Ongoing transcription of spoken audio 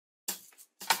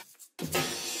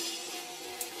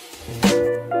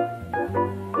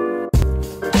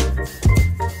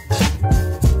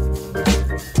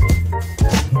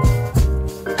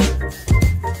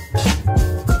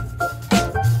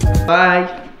Bye.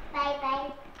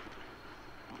 Bye.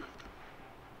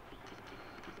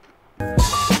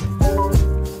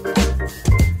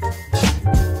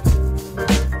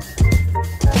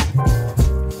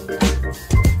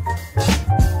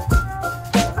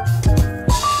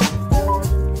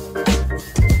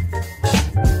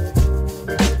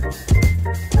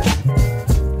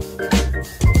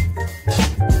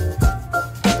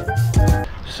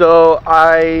 So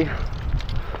I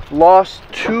lost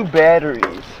 2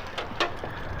 batteries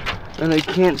and I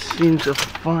can't seem to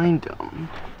find them.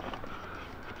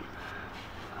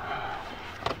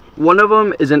 One of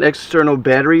them is an external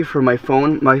battery for my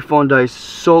phone. My phone dies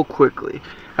so quickly.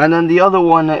 And then the other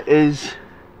one is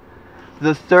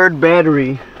the 3rd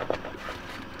battery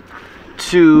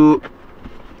to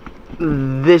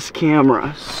this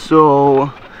camera.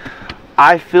 So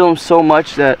I film so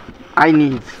much that I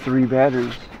need 3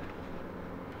 batteries.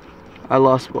 I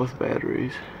lost both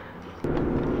batteries.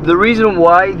 The reason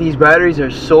why these batteries are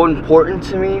so important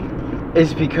to me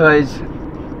is because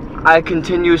I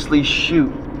continuously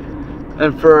shoot.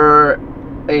 And for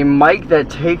a mic that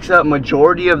takes up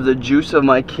majority of the juice of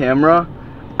my camera,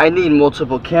 I need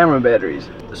multiple camera batteries.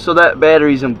 So that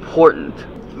battery is important.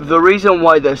 The reason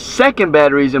why the 2nd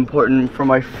battery is important for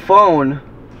my phone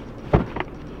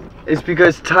is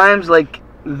because times like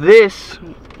this,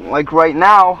 like right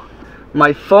now,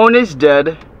 my phone is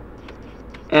dead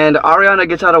and Ariana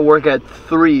gets out of work at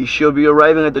 3. She'll be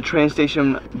arriving at the train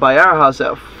station by our house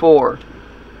at 4.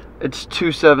 It's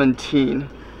 2:17.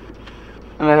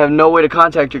 And I have no way to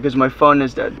contact her because my phone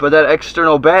is dead. But that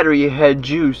external battery had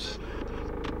juice.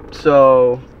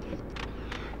 So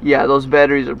yeah, those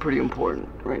batteries are pretty important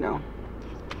right now.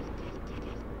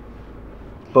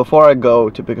 Before I go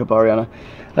to pick up Ariana,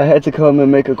 I had to come and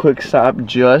make a quick stop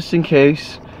just in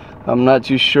case. I'm not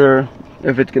too sure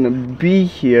if it's gonna be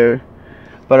here,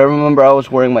 but I remember I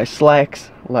was wearing my slacks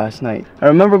last night. I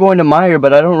remember going to Meijer,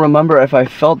 but I don't remember if I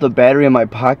felt the battery in my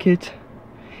pocket.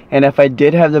 And if I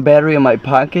did have the battery in my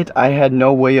pocket, I had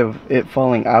no way of it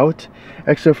falling out,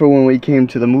 except for when we came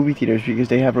to the movie theaters, because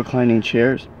they have reclining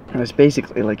chairs. And it's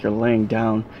basically like you're laying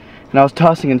down. And I was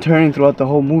tossing and turning throughout the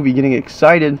whole movie, getting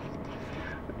excited.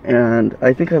 And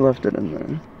I think I left it in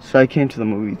there. So I came to the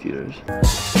movie theaters.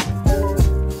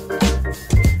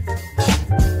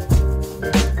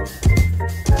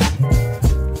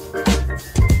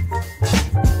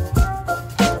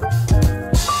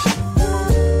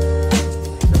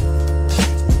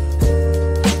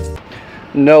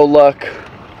 No luck.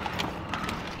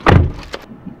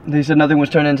 They said nothing was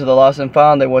turned into the lost and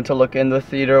found. They went to look in the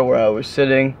theater where I was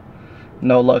sitting.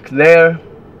 No luck there.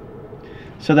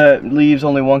 So that leaves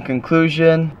only one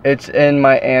conclusion. It's in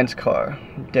my aunt's car,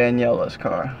 Daniela's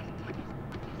car.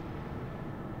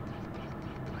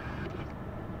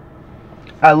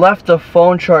 I left the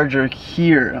phone charger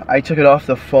here. I took it off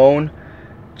the phone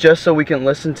just so we can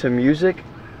listen to music.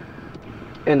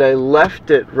 And I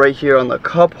left it right here on the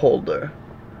cup holder.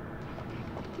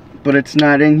 But it's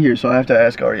not in here, so I have to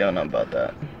ask Ariana about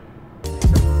that.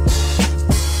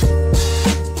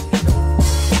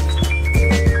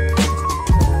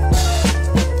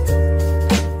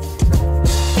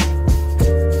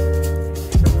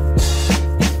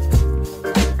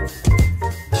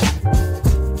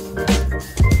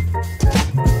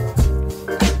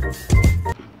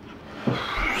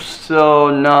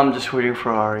 So now I'm just waiting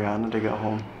for Ariana to get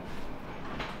home.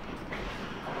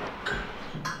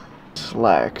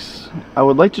 Slacks. I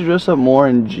would like to dress up more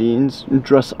in jeans,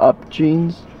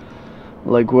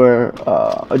 like wear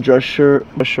a dress shirt,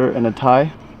 and a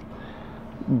tie.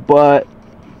 But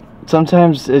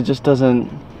sometimes it just doesn't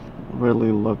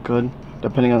really look good,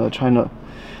 depending on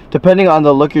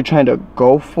the look you're trying to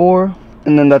go for.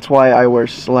 And then that's why I wear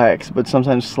slacks, but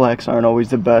sometimes slacks aren't always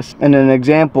the best. And an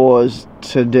example is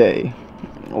yesterday,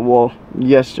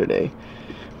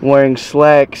 wearing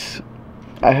slacks.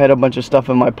 I had a bunch of stuff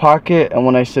in my pocket, and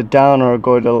when I sit down or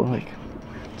go to like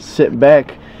sit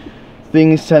back,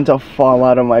 things tend to fall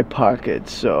out of my pocket.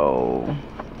 So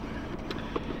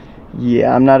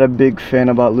yeah, I'm not a big fan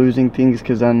about losing things,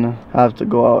 because then I have to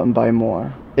go out and buy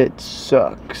more. It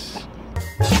sucks.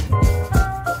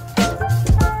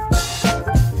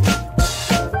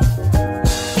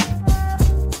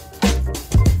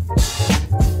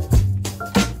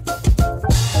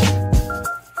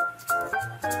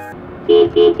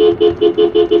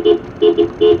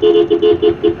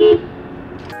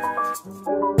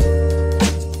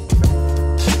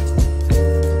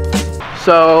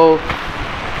 So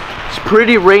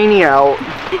pretty rainy out,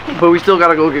 but we still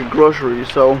gotta go get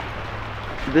groceries, so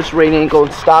this rain ain't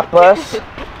gonna stop us.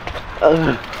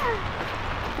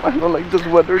 I don't like this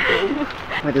weather though.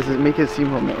 Why does it make it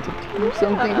seem romantic or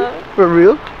something? For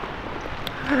real?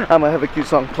 I'm gonna have a cute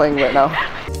song playing right now.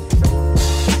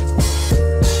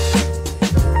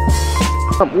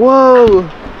 Whoa!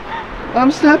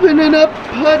 I'm stepping in a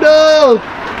puddle!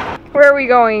 Where are we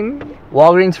going?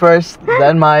 Walgreens first,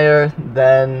 then Meijer,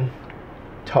 then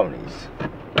Tony's.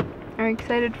 Are you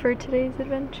excited for today's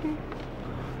adventure?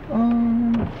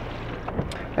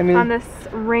 I mean, on this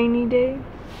rainy day?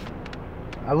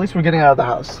 at least we're getting out of the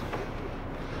house.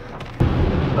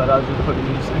 But I'll just put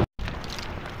music.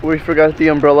 We forgot the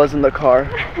umbrellas in the car,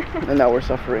 and now we're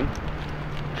suffering.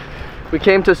 We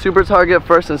came to Super Target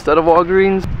first instead of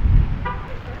Walgreens.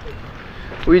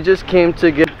 We just came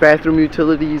to get bathroom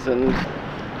utilities and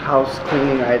house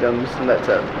cleaning items, and that's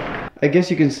it. I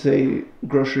guess you can say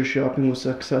grocery shopping was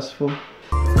successful.